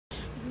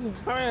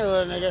Come here,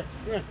 little nigga.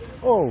 Come here.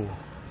 Oh.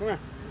 Come here.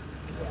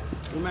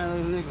 You man,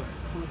 little nigga.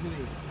 How much you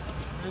need?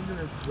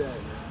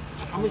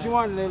 How much you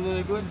want, little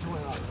nigga?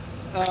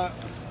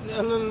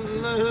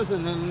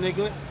 Listen, little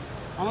nigga.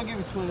 I'm gonna give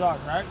you $20,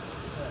 right?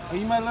 Are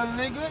you my little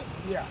nigga?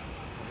 Yeah.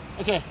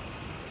 Okay.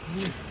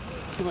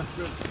 Come on.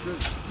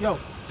 Yo.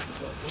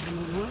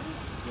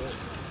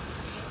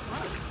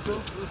 Alright, so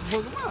let's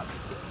hook him up.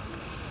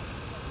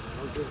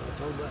 Okay, I'll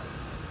come back.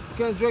 What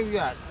kind of drug you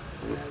got?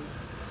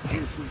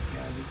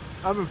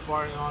 I've been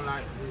farting all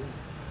night, dude.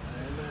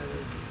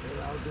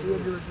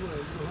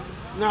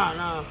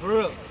 Nah, for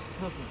real.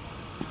 What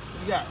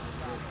you got?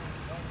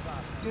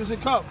 Give us a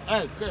coke.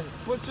 Hey,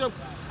 put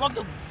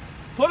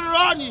it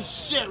on your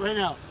shit right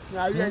now.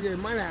 Nah, you gotta get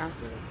money out.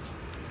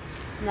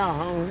 Nah,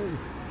 homie.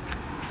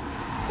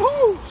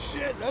 Oh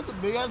shit, that's a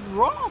big ass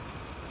rock.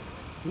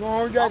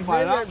 No, you gotta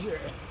pay that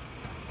shit.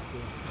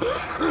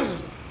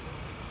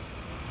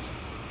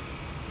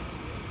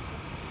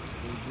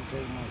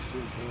 Take my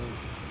shit, please.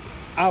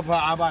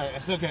 I'll buy it.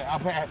 It's okay. I'll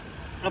pay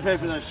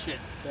for that shit.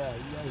 Yeah.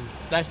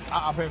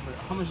 I'll pay for it.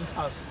 How much is it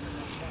cost?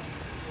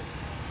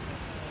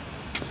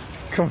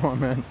 Come on,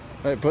 man.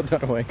 Hey, put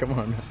that away. Come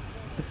on, man.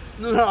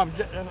 No, I'm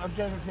just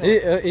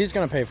he's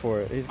gonna pay for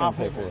it. He's gonna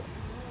pay for it.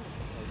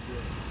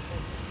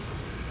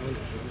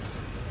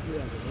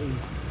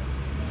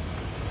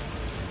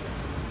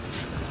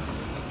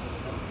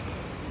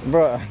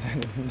 Bro,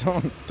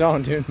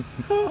 don't, dude.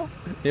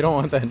 You don't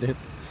want that, dude.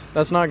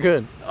 That's not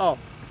good. Oh.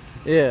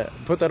 Yeah,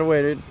 put that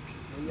away, dude.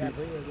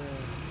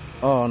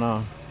 Oh,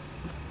 no.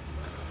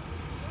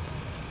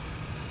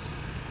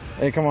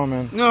 Hey, come on,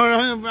 man.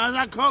 No, that's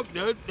not coke,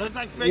 dude. That's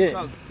like fake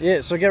coke.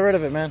 Yeah, so get rid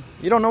of it, man.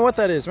 You don't know what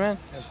that is, man.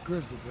 That's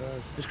crystal,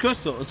 guys. It's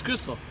crystal. It's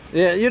crystal.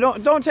 Yeah, you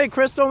don't take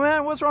crystal,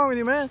 man. What's wrong with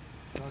you, man?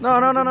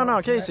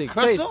 No, Casey.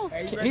 Crystal?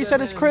 He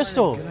said it's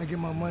crystal. Can I get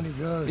my money,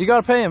 guys? You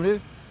gotta pay him,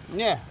 dude.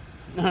 Yeah.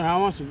 No, I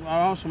want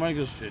some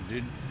regular shit,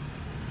 dude.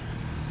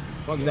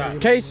 Fuck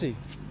that. Casey,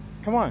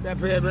 come on.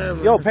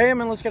 Yo, pay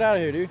him and let's get out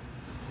of here, dude.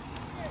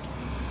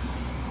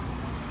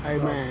 Hey,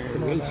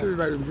 man, they should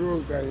like the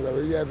drug thing, though.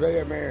 You gotta pay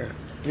that man.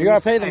 You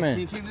gotta pay the man.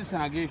 Can you keep this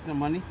and I'll give you some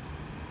money?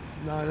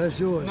 No, that's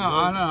yours. No,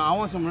 I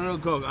want some real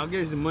coke. I'll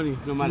give you some money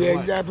no matter what.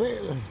 Yeah, you gotta pay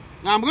him.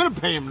 No, I'm gonna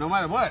pay him no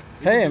matter what.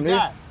 Pay him,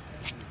 dude.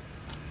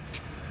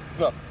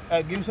 Go.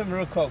 Hey, give me some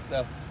real coke,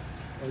 though.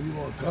 Oh, you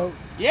want coke?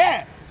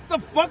 Yeah. What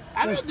the fuck?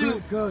 I don't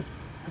do. Cuz,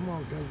 come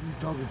on, cuz, you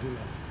talking too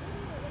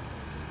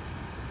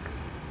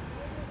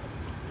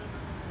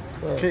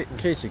loud.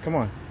 Casey, come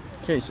on.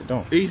 Casey,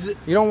 don't. Easy.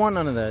 You don't want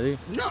none of that, dude.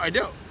 No, I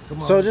don't.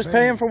 Come on, So just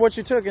pay him for what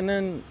you took and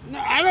then... No,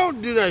 I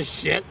don't do that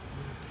shit.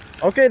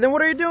 Okay, then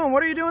what are you doing?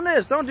 What are you doing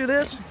this? Don't do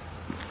this.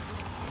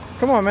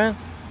 Come on, man.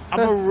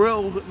 I'm a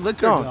real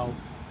liquor, though.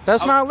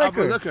 That's not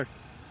liquor. I'm a liquor.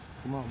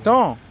 Come on, man.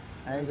 Don't.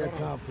 I ain't got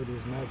time for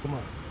this, man. Come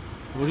on.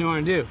 What do you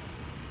want to do?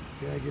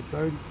 Can I get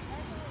 30?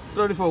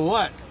 30 for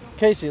what?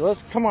 Casey,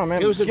 come on, man.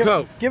 Give us a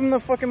coke. Give him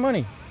the fucking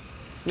money.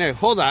 Hey,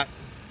 hold that.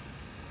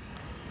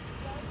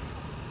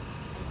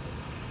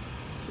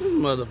 This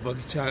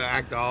motherfucker trying to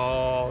act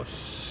all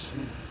shit.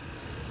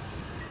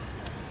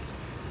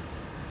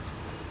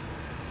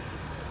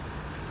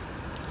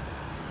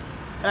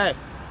 Hey,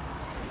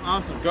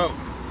 awesome, go.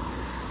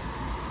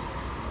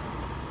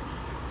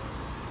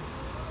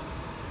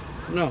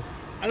 No,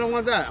 I don't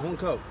want that. I want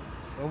coke.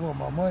 I want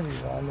my money,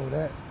 though. I know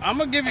that. I'm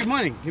gonna give you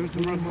money. Give me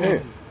some real coke.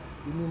 Here.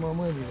 Give me my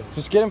money, though.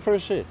 Just get him for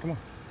his shit. Come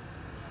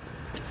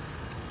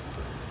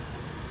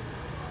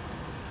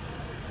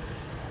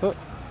on.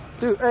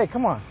 Dude, hey,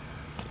 come on.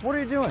 What are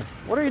you doing?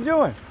 What are you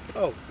doing?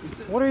 Oh,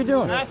 what are you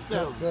doing?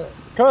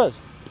 Cuz.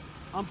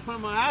 I'm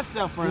putting my ass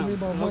down for him. Give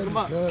me my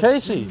money,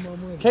 Casey,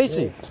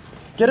 Casey,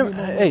 get him.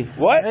 Hey,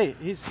 what? Hey,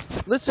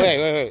 listen.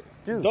 Wait.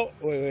 Dude.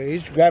 Wait.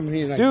 He's grabbing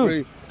me like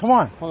dude, come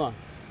on. Hold on.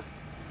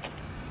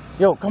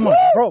 Yo, come on.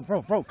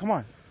 Bro, come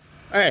on.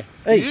 Hey,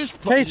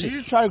 Casey, you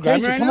just try to grab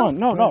me right come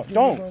now? on. No,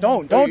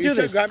 don't do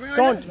this.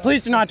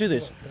 Please do not do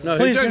this. No,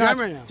 please do not.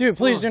 Right now. Dude,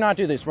 please do not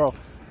do this, bro.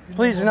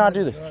 Please do not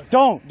do this.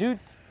 Don't, dude.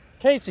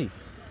 Casey.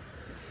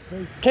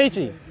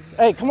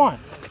 Hey, come on.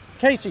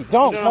 Casey,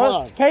 don't.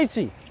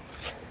 Casey.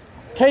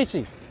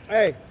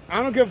 Hey,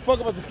 I don't give a fuck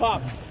about the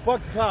cops.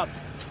 Fuck the cops.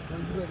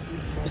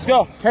 Let's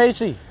go.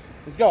 Casey.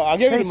 Let's go. I'll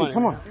give you the money.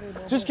 Come on.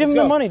 Just give him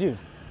the money, dude.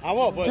 I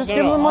won't, but just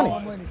give him the money.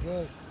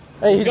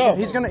 Hey, he's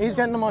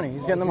getting the money.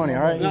 He's getting the money,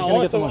 all right? He's gonna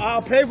get the money.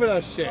 I'll pay for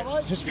that shit.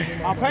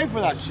 I'll pay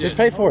for that shit. Just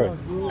pay for it.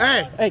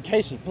 Hey,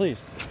 Casey,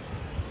 please.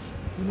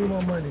 Give me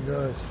my money,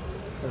 guys.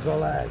 That's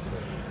all I ask for.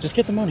 Just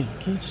get the money.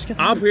 Can you just get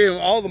the I'll money? pay him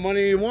all the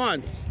money he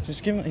wants.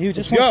 Just give him. He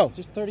just Let's wants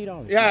go. just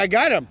 $30. Yeah, I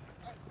got him.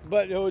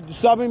 But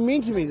stop being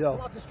mean to me, though.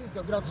 Get out the street,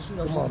 though. Get out the street.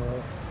 Come on,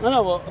 man.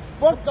 No, well,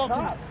 fuck the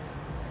cop.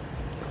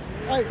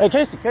 Hey,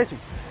 Casey.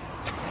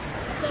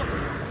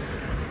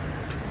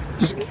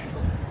 Just.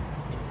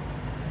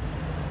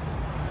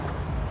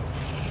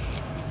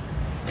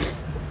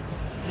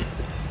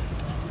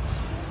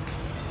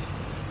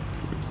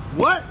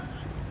 What?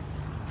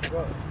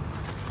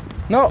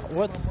 No,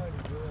 what?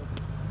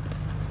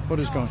 What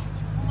is going?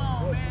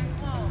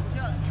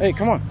 Hey,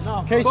 come on.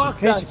 No, Casey, fuck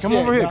Casey, that come shit,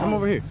 over here. dog. Come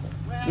over here.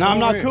 No, I'm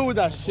not here. cool with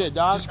that shit,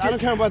 dog. I don't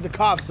care about the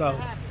cops, though.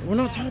 We're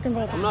not talking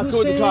about. I'm not cool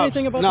with the cops.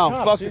 Anything about No, the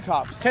cops, fuck dude. the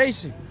cops.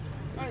 Casey.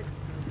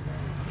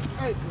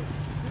 Hey.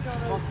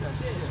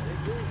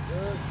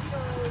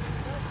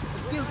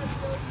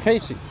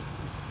 Casey.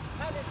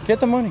 Get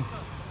the money.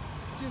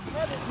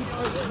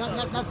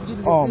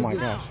 Oh my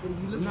gosh.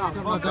 No,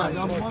 fuck that.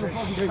 I'm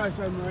motherfucking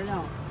fighting right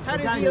now. How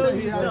does he owe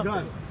you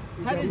something?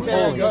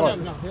 Holy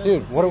fuck.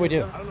 Dude, what do we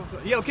do?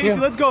 Yo, Casey,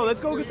 let's go.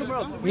 Let's go get somewhere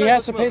else. He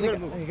has to pay the.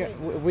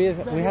 We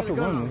have to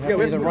run. We have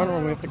to either run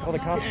or we have to call the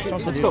cops or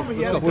something. Let's go.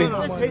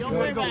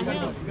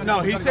 No,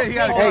 he said he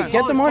had a Hey, gun.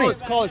 get the money. Dude,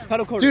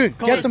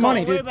 Call get us, the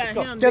money, call dude.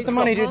 us. Get the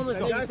money, dude. The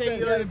guy said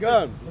he had a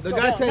gun. The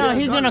guy said No,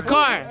 he's in a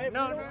car.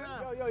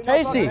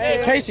 Casey,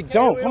 Casey,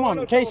 don't. Come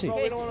on, Casey.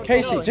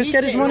 Casey, just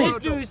get his money.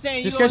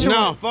 Just get your No,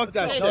 money. fuck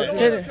that Get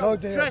shit. it.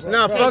 Talk to him.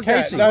 No, fuck that.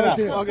 Casey. No,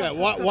 fuck that.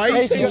 Why you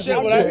Casey, saying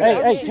shit what I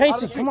said? hey,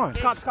 Casey, come on.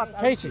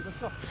 Casey.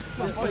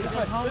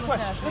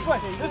 This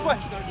way.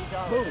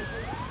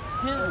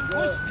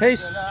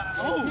 Casey.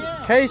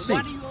 Casey.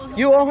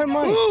 You owe him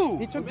money. Who?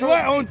 He took Do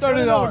I own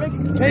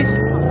 $30? Casey.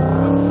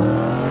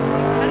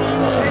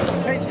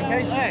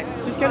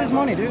 Casey. Just get his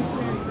money, dude.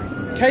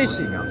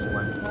 Casey.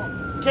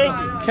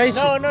 Casey.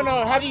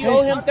 No. How do you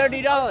owe him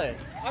 $30?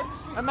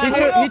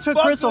 He took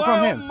crystal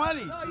from him.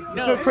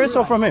 He took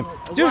crystal from him.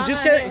 Dude,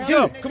 just get.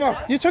 Dude, Come on.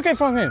 you took it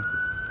from him.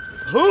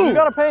 Who? You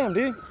gotta pay him,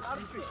 dude.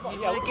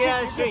 Get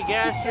out of the street.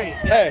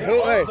 Hey, who?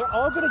 Hey. They're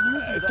all gonna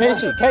use you.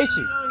 Casey.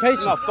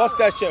 No, fuck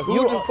that shit.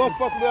 Who the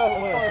fuck me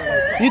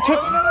up? You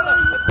took.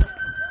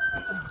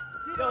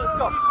 Yo, let's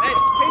go. Hey,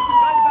 Casey,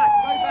 got your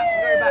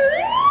back.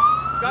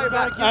 Got your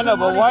back. I know,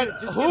 but why?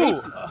 Who?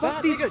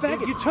 Fuck these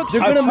faggots. You took.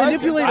 They're gonna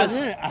manipulate us.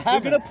 They're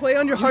gonna play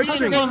on your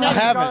heartstrings. I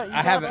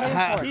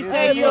haven't. He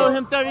said you owe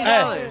him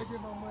 $30.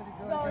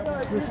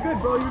 You're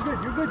good, bro.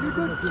 You're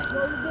good.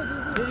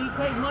 Did he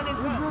take money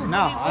from? No,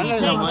 I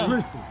didn't know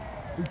money.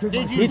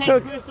 Did He you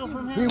took- take crystal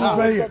from him? He was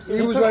right here.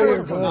 He was right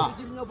here, cuz.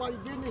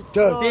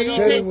 Doug, Did he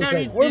tell him take what's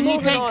 30? up. Did he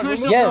take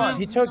crystal? Yes,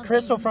 he took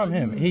crystal from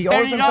him. He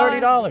owes him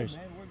 $30.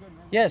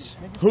 Yes.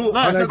 Who?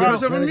 I Can I took get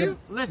crystal it? from you?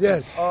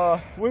 Yes.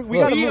 We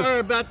gotta We move. Are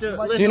about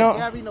to. Do you know?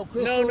 No.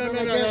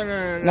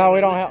 No, we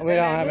don't have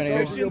any.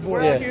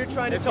 We're out here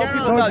trying to tell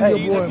people Talk about to your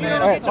Jesus, boy, man.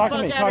 man. All right, talk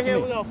to me. Talk to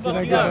me. Can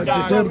I get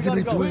just tell him to give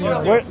me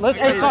 $20? Let's.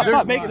 Hey,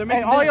 stop.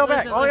 Hey, all y'all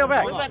back.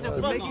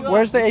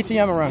 Where's the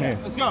ATM around here?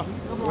 Let's go.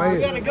 Right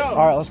here. All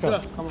right, let's go.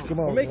 Come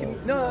on, man.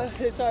 No,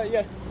 it's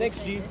yeah. Thanks,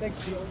 G.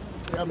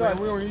 Yeah, man,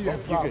 we don't need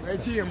that problem.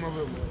 ATM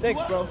over there.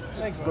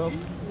 Thanks, bro.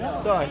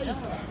 Sorry.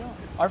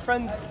 Our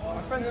friend's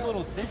a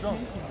little drunk.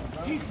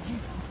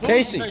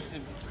 Casey.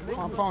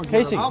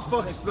 Casey. I'll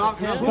fucking stop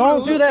now.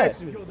 Don't do that.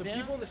 The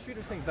people in the street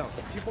are saying don't.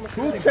 The people in the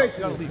street are saying we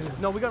gotta leave.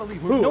 No, we gotta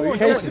leave. No one's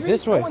Casey,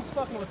 this way. No one's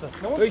fucking with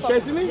us. No Are one's you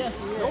chasing me?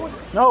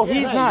 No,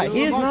 he's not.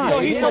 He's Yo,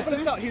 not. he's helping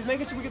us out. He's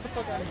making sure we get the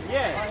fuck out of here.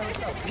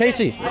 Yeah.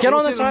 Casey, get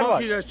on the This is a monkey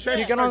sidewalk. that's Can you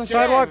chasing get on the my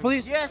sidewalk, chain.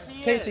 please? Yes, he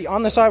is. Casey,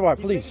 on the sidewalk,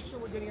 please.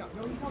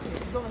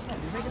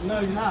 No,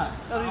 you're not.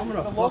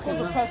 The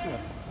locals are pressing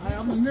us.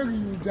 I'm a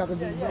nigga you talking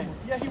to.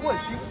 Yeah, he was.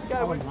 He was the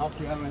guy with.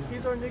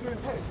 He's our nigger in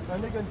Paris. Our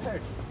nigger in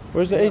Paris.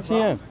 Where's the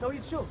ATM? No,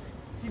 he's chill.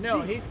 He's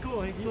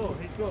cool.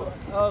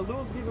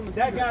 Loulz gave him a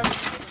that guy.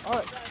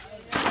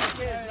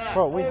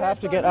 Bro, we have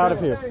to get out of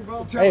here.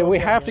 Hey, we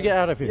have to get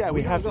out of here.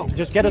 We have to.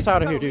 Just get us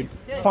out of here, dude.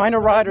 Find a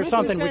ride or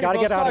something. We gotta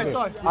get out of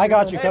here. I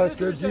got you, cuz.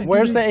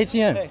 Where's the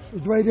ATM?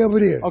 It's right over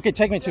there. Okay,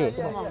 take me to it.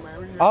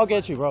 I'll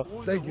get you, bro.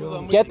 Thank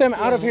you. Get them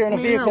out of here in a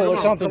vehicle or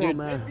something,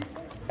 dude.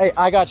 Hey,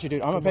 I got you,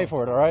 dude. I'm gonna pay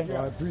for it, all right?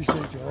 I appreciate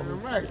you,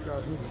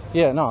 homie.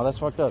 Yeah, no, that's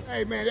fucked up.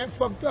 Hey, man, that's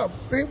fucked up.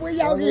 Hey, where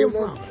y'all get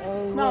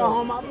from? No,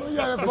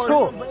 homie. It's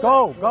cool.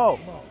 Go.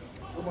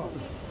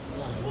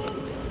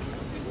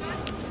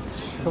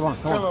 Come on.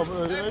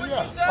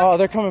 Oh,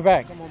 they're coming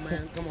back. Come on,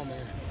 man.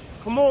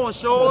 Come on,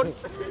 short.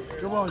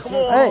 Come on.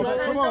 Hey,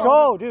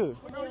 go, dude.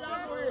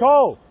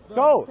 Go.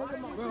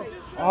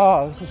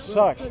 Oh, this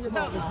sucks. All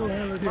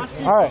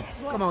right.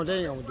 Come on,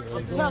 they over there.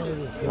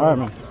 All right,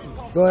 man.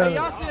 Go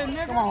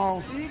ahead. Come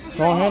on.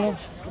 Go on, Henry.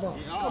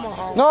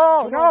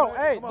 No.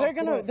 Hey,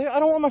 I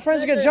don't want my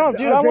friends to get jumped,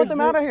 dude. I want them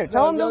out of here.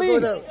 Tell them to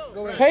leave.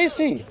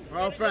 Casey. We're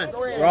all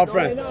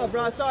friends. No,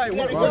 bro, sorry.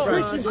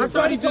 I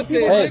thought he just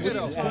said Hey. Come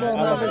on,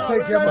 man. Let's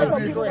take care of my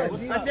people. I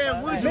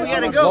said, Woozuh, we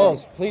gotta go.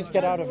 Loulz, please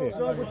get out of here.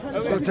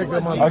 Let's go take care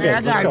of my people. Okay,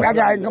 let's go. I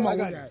got it. Come on.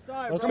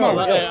 Let's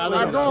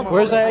go.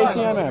 Where's that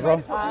ATM at, bro?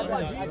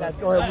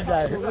 Go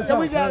ahead.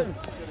 We got it.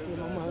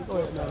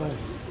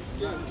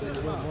 Yeah,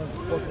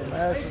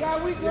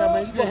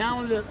 man, you can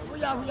handle it. Where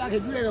y'all can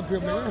do that up here,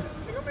 man?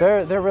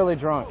 They're really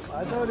drunk.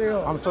 I know they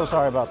are. I'm so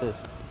sorry about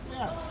this.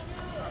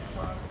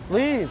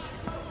 Leave.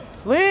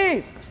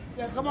 Yeah,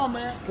 come on,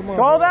 man. Come on.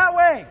 Go that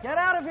way. Get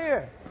out of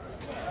here.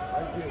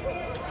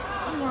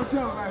 I'm gonna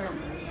tell him right here.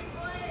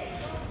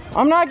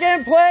 I'm not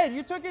getting played.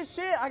 You took his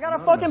shit. I gotta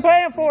fucking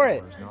pay him for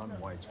it.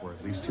 Non-whites were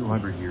at least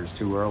 200 years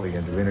too early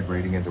into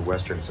integrating into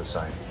Western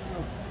society.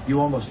 You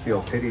almost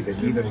feel pity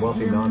that even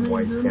wealthy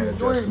non-whites can't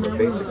adjust to a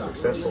basic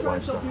successful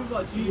lifestyle.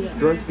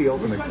 Drugs the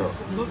ultimate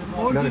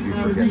code. None of you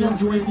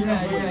forget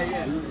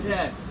that.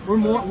 Yeah. We're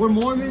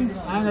Mormons.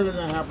 I ain't gonna let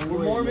that happen.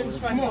 We're Mormons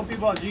trying to tell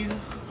people about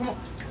Jesus. Come on.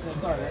 Yeah,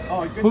 sorry, man.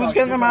 Oh, good Who's talk,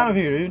 getting good them talk. out of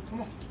here, dude?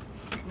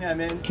 Yeah,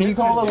 man. Can you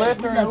call a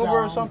Lyft or an Uber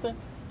or something?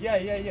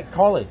 Yeah.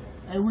 Call it.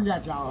 Hey, we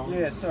got y'all.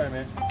 Yeah, sorry,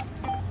 man.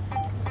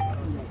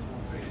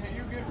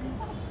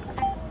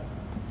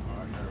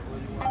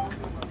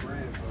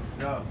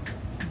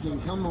 You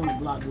can come on the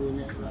block doing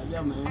that, right?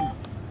 Yeah, man.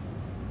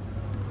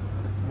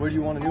 Where do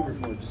you want an Uber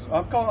for?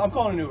 I'm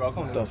calling an Uber. I'll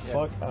call an Uber. The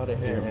fuck out of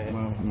here,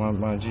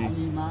 my G. I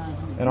need mine.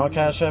 And I'll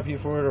cash app you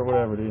for it or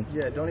whatever, dude.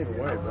 Yeah, don't even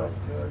worry, bro.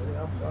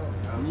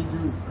 Me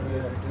too.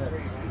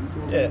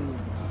 Yeah.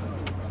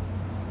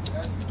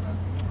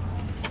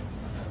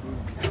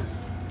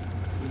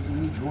 You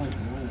need joints,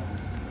 man.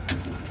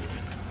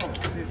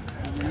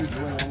 You need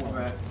joints.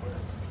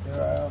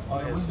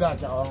 We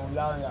got y'all.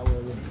 Y'all ain't got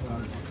where we're.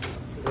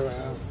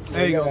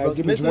 There you go, bro.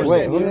 Give me Wait,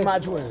 20. Give me wait. my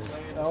 20.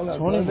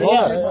 20?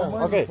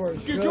 Yeah. Okay.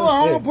 Get you a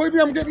home, put me.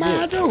 I'm getting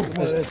mine too.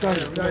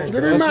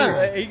 Give me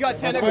mine. He got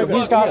 10 extra bucks.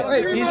 He's got it.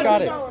 He's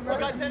got it. We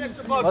got 10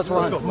 extra bucks. Let's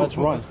run. Let's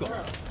run.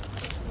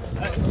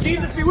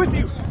 Jesus be with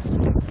you.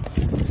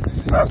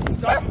 Let's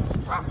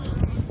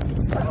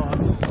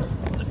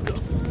go.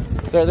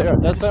 There.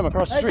 That's them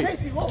across the street.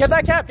 Casey, whoa. Get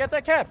that cab. Get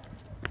that cab.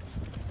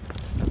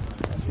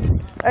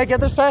 Hey, get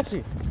this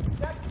taxi.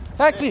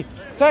 Taxi.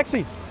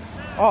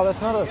 Oh, that's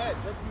not a...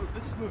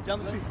 Let's move down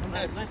the street.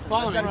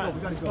 Follow them.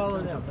 We gotta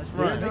follow them. Let's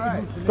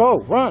run. Go,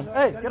 run.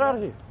 Hey, get out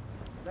of here.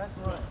 Let's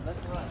run.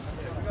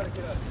 We gotta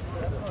get up.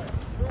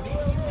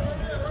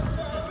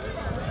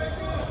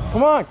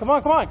 Come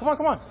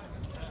on.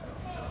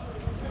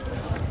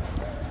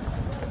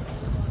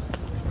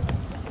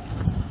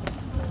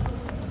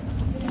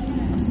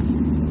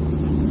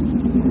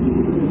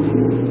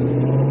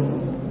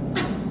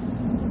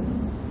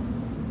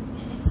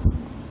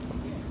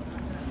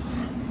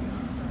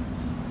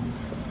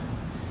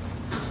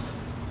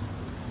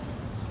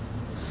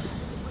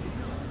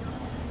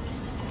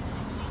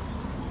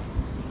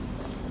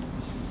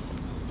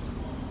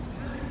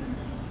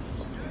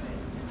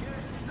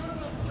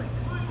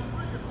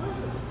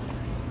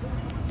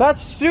 That's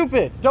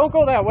stupid. Don't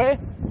go that way.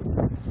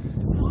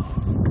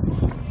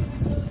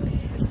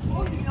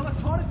 Closing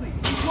electronically.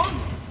 It's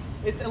closing.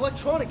 It's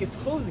electronic. It's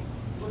closing.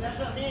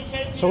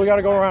 So we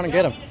gotta go around and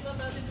get him.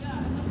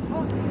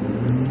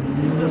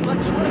 It's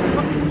electronic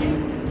fucking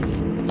game.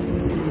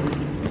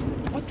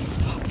 What the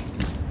fuck?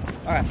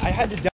 All right, I had to.